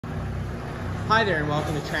Hi there and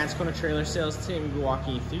welcome to Transcona Trailer Sales. Today we'll be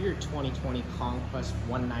walking you through your 2020 Conquest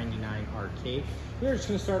 199Rk. We're just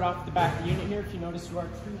going to start off with the back of the unit here. If you notice, you are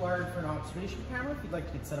pre-wired for an observation camera. If you'd like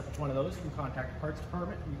to get set up with one of those, you can contact the parts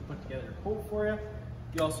department and we can put together a quote for you.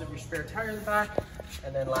 You also have your spare tire in the back.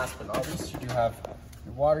 And then last but not least, you do have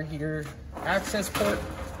your water heater access port.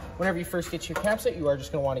 Whenever you first get to your campsite, you are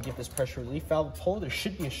just going to want to give this pressure relief valve a pull. There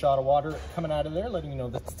should be a shot of water coming out of there, letting you know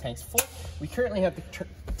that the tank's full. We currently have the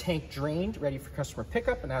tank drained, ready for customer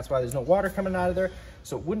pickup, and that's why there's no water coming out of there.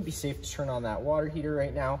 So it wouldn't be safe to turn on that water heater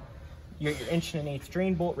right now. You got your 1.1/8"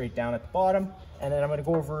 drain bolt right down at the bottom. And then I'm going to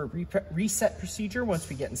go over a reset procedure once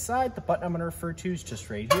we get inside. The button I'm going to refer to is just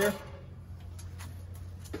right here.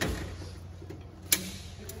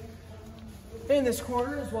 In this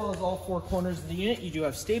corner, as well as all four corners of the unit, you do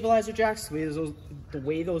have stabilizer jacks. The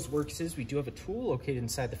way those works is we do have a tool located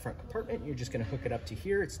inside the front compartment. You're just going to hook it up to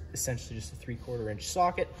here. It's essentially just a 3/4 inch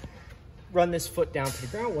socket. Run this foot down to the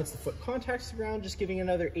ground. Once the foot contacts the ground, just giving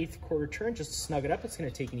another 1/8 quarter turn just to snug it up. It's going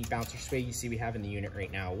to take any bounce or sway you see we have in the unit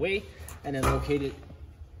right now away. And then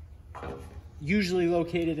usually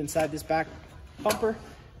located inside this back bumper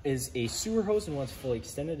is a sewer hose, and once fully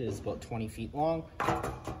extended, it is about 20 feet long.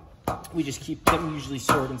 We just keep them usually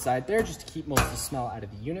stored inside there just to keep most of the smell out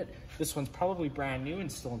of the unit. This one's probably brand new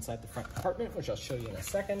and still inside the front compartment, which I'll show you in a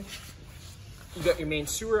second. You got your main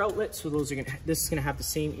sewer outlet, so this is gonna have the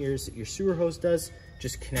same ears that your sewer hose does,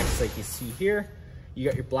 just connects like you see here. You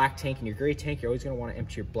got your black tank and your gray tank. You're always gonna wanna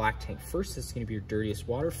empty your black tank first. This is gonna be your dirtiest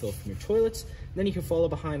water filled from your toilets. And then you can follow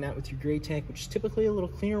behind that with your gray tank, which is typically a little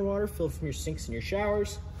cleaner water filled from your sinks and your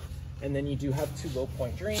showers. And then you do have 2 low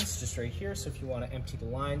point drains just right here. So if you wanna empty the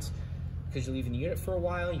lines, because you're leaving the unit for a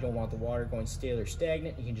while, you don't want the water going stale or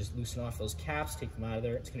stagnant, you can just loosen off those caps, take them out of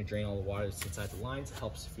there. It's going to drain all the water that's inside the lines. It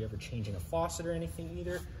helps if you're ever changing a faucet or anything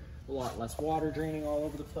either. A lot less water draining all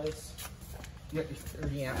over the place. You got your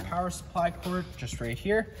 30 amp power supply cord just right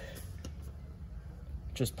here.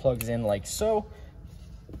 Just plugs in like so.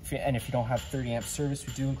 And if you don't have 30 amp service,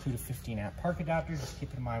 we do include a 15 amp park adapter. Just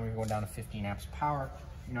keep in mind when you're going down to 15 amps of power,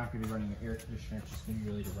 you're not going to be running your air conditioner. It's just going to be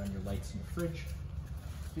really to run your lights in your fridge.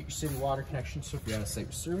 Get your city water connection, so if you're out of site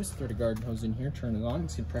with service, throw the garden hose in here, turn it on.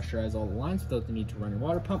 It's going to pressurize all the lines without the need to run your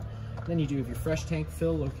water pump. Then you do have your fresh tank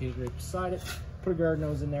fill located right beside it. Put a garden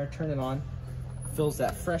hose in there, turn it on. Fills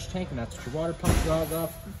that fresh tank, and that's what your water pump draws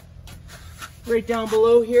off. Right down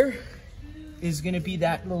below here is going to be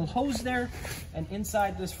that little hose there. And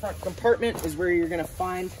inside this front compartment is where you're going to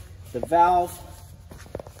find the valve.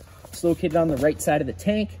 It's located on the right side of the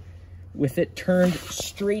tank. With it turned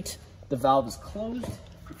straight, the valve is closed.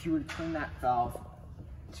 If you were to turn that valve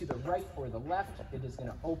to the right or the left, it is going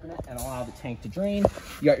to open it and allow the tank to drain.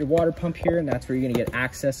 You got your water pump here, and that's where you're going to get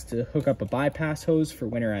access to hook up a bypass hose for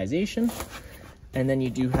winterization. And then you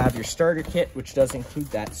do have your starter kit, which does include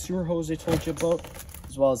that sewer hose I told you about,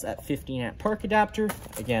 as well as that 15 amp park adapter.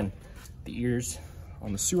 Again, the ears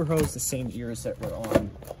on the sewer hose, the same ears that were on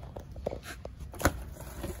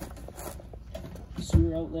the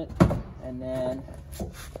sewer outlet. And then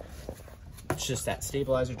it's just that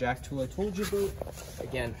stabilizer jack tool I told you about.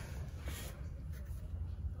 Again,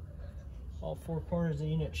 all four corners of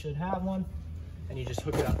the unit should have one, and you just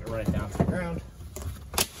hook it up and run it down to the ground.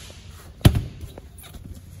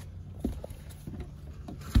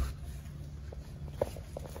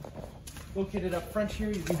 Located up front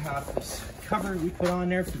here, you do have this cover we put on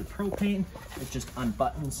there for the propane. It just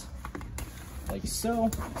unbuttons like so,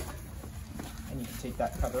 and you can take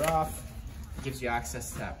that cover off. It gives you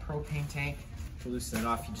access to that propane tank. To loosen it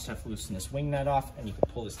off, you just have to loosen this wing nut off, and you can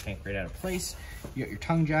pull this tank right out of place. You got your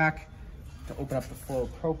tongue jack to open up the flow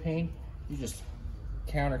of propane. You just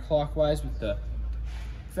counterclockwise with the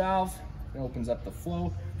valve. It opens up the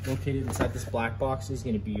flow. Located inside this black box is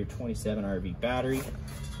going to be your 27 RV battery.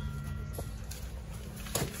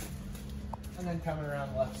 And then coming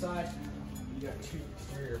around the left side, you got 2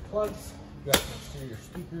 exterior plugs. You got some exterior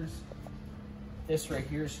speakers. This right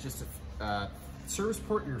here is just a service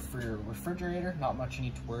port for your refrigerator. Not much you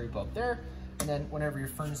need to worry about there. And then whenever your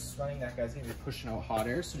furnace is running, that guy's gonna be pushing out hot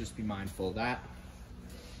air, so just be mindful of that.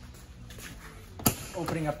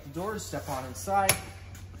 Opening up the doors, step on inside.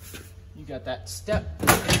 You got that step,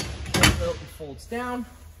 it folds down.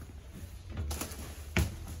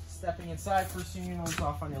 Stepping inside, first thing you know is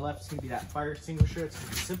off on your left is gonna be that fire extinguisher. It's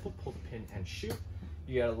gonna be simple, pull the pin and shoot.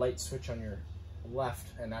 You got a light switch on your left,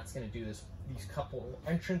 and that's gonna do these couple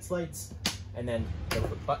entrance lights. And then the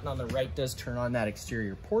button on the right does turn on that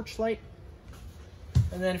exterior porch light.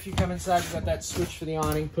 And then if you come inside, you've got that switch for the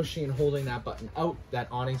awning. Pushing and holding that button out, that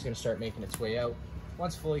awning's gonna start making its way out.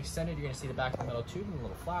 Once fully extended, you're gonna see the back of the metal tube and a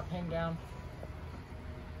little flap hang down.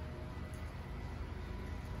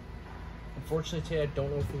 Unfortunately today, I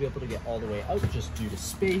don't know if we'll be able to get all the way out just due to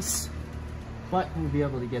space, but we'll be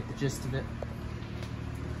able to get the gist of it.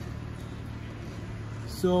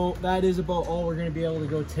 So that is about all we're going to be able to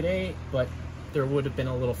go today, but there would have been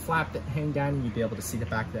a little flap that hang down and you'd be able to see the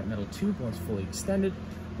back of that metal tube once fully extended.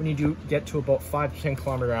 When you do get to about 5 to 10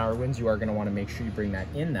 km/h winds, you are going to want to make sure you bring that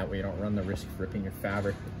in. That way you don't run the risk of ripping your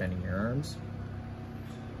fabric or bending your arms.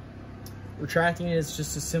 Retracting it is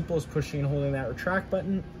just as simple as pushing and holding that retract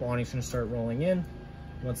button. The awning's going to start rolling in.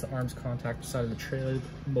 Once the arms contact the side of the trailer,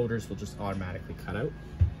 the motors will just automatically cut out.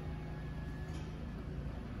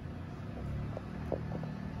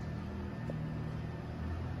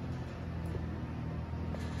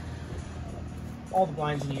 All the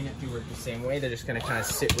blinds in the unit do work the same way. They're just going to kind of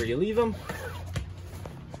sit where you leave them.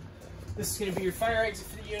 This is going to be your fire exit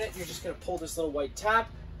for the unit. You're just going to pull this little white tab.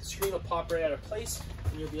 The screen will pop right out of place,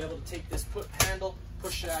 and you'll be able to take this handle,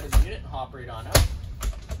 push it out of the unit, and hop right on out.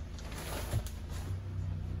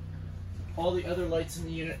 All the other lights in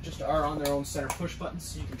the unit just are on their own center push buttons,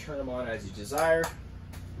 so you can turn them on as you desire.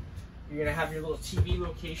 You're going to have your little TV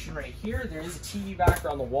location right here. There is a TV backer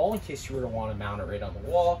on the wall in case you were to want to mount it right on the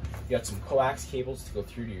wall. You got some coax cables to go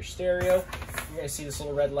through to your stereo. You're going to see this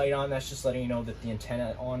little red light on. That's just letting you know that the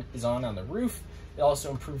antenna is on the roof. It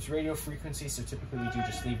also improves radio frequency, so typically we do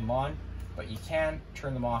just leave them on, but you can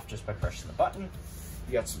turn them off just by pressing the button.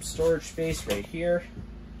 You got some storage space right here.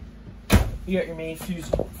 You got your main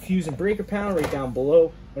fuse and breaker panel right down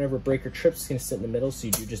below. Whenever a breaker trips, it's going to sit in the middle, so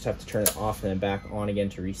you do just have to turn it off and then back on again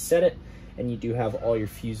to reset it. And you do have all your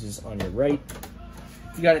fuses on your right.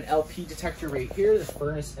 You got an LP detector right here. The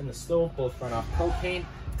furnace and the stove both run off propane.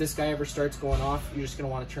 If this guy ever starts going off, you're just going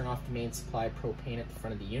to want to turn off the main supply of propane at the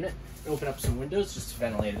front of the unit. Open up some windows just to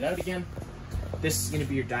ventilate it out again. This is going to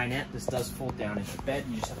be your dinette. This does fold down into bed.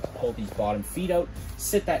 You just have to pull these bottom feet out,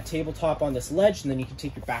 sit that tabletop on this ledge, and then you can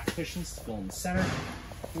take your back cushions to fill in the center.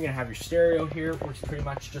 You're going to have your stereo here. Works pretty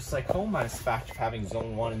much just like home, minus the fact of having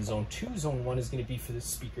zone 1 and zone 2. Zone 1 is going to be for this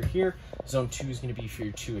speaker here. Zone 2 is going to be for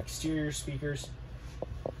your 2 exterior speakers.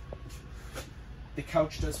 The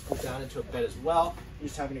couch does fold down into a bed as well. You're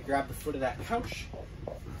just having to grab the foot of that couch,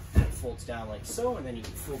 and it folds down like so, and then you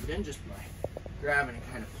can fold it in just by grabbing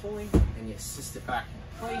and kind of pulling, and you assist it back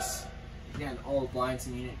into place. Again, all the blinds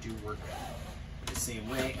in the unit do work the same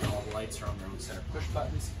way, and all the lights are on their own center push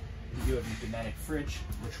buttons. You do have your Dometic fridge,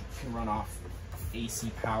 which can run off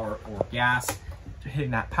AC power or gas. To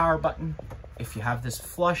hitting that power button, if you have this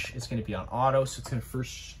flush, it's going to be on auto, so it's going to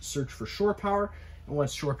first search for shore power, and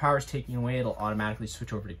once shore power is taken away, it'll automatically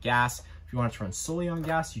switch over to gas. If you want it to run solely on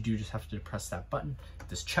gas, you do just have to press that button. If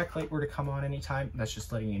this check light were to come on anytime, that's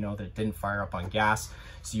just letting you know that it didn't fire up on gas,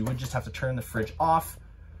 so you would just have to turn the fridge off,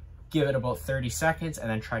 give it about 30 seconds, and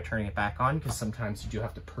then try turning it back on, because sometimes you do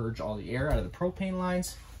have to purge all the air out of the propane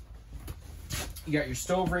lines. You got your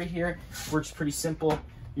stove right here. Works pretty simple.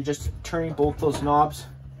 You're just turning both those knobs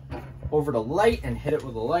over to light and hit it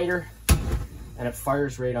with a lighter, and it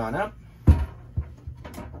fires right on up.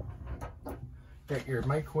 Got your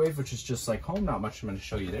microwave, which is just like home. Not much I'm going to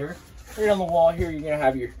show you there. Right on the wall here, you're going to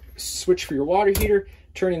have your switch for your water heater.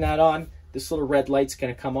 Turning that on, this little red light's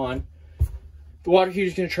going to come on. The water heater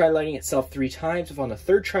is going to try lighting itself 3 times. If on the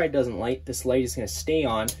 3rd try it doesn't light, this light is going to stay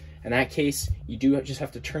on. In that case, you do just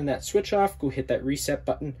have to turn that switch off, go hit that reset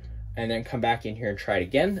button, and then come back in here and try it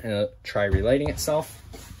again, and it'll try relighting itself.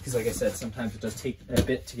 Because like I said, sometimes it does take a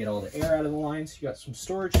bit to get all the air out of the lines. You got some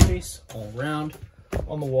storage space all around.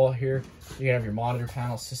 On the wall here, you're gonna have your monitor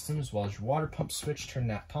panel system as well as your water pump switch. Turn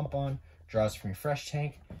that pump on, draws from your fresh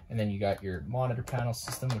tank, and then you got your monitor panel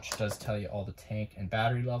system, which does tell you all the tank and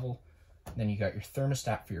battery level. And then you got your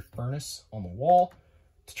thermostat for your furnace on the wall.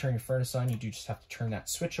 To turn your furnace on, you do just have to turn that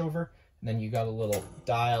switch over, and then you got a little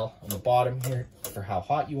dial on the bottom here for how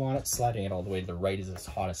hot you want it. Sliding it all the way to the right is its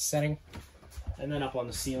hottest setting. And then up on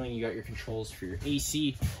the ceiling, you got your controls for your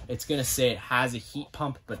AC. It's gonna say it has a heat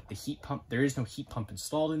pump, but the heat pump, there is no heat pump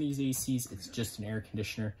installed in these ACs. It's just an air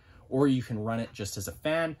conditioner, or you can run it just as a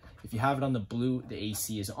fan. If you have it on the blue, the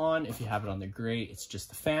AC is on. If you have it on the gray, it's just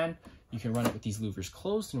the fan. You can run it with these louvers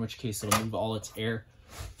closed, in which case it'll move all its air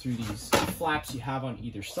through these flaps you have on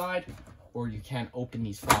either side, or you can open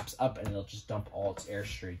these flaps up and it'll just dump all its air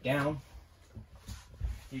straight down.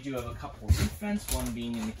 You do have a couple of roof vents, one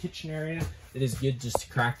being in the kitchen area. It is good just to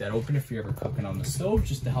crack that open if you're ever cooking on the stove,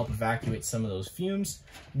 just to help evacuate some of those fumes.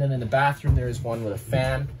 And then in the bathroom, there is one with a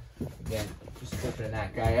fan. Again, just opening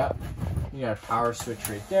that guy up. You got a power switch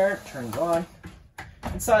right there, it turns on.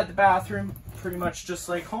 Inside the bathroom, pretty much just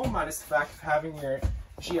like home, minus the fact of having your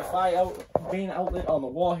GFI main outlet on the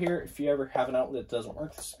wall here. If you ever have an outlet that doesn't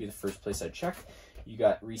work, this would be the first place I'd check. You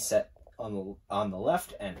got reset on the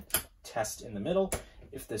left and test in the middle.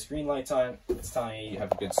 If this green light's on, it's telling you you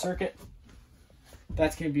have a good circuit.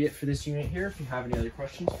 That's going to be it for this unit here. If you have any other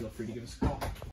questions, feel free to give us a call.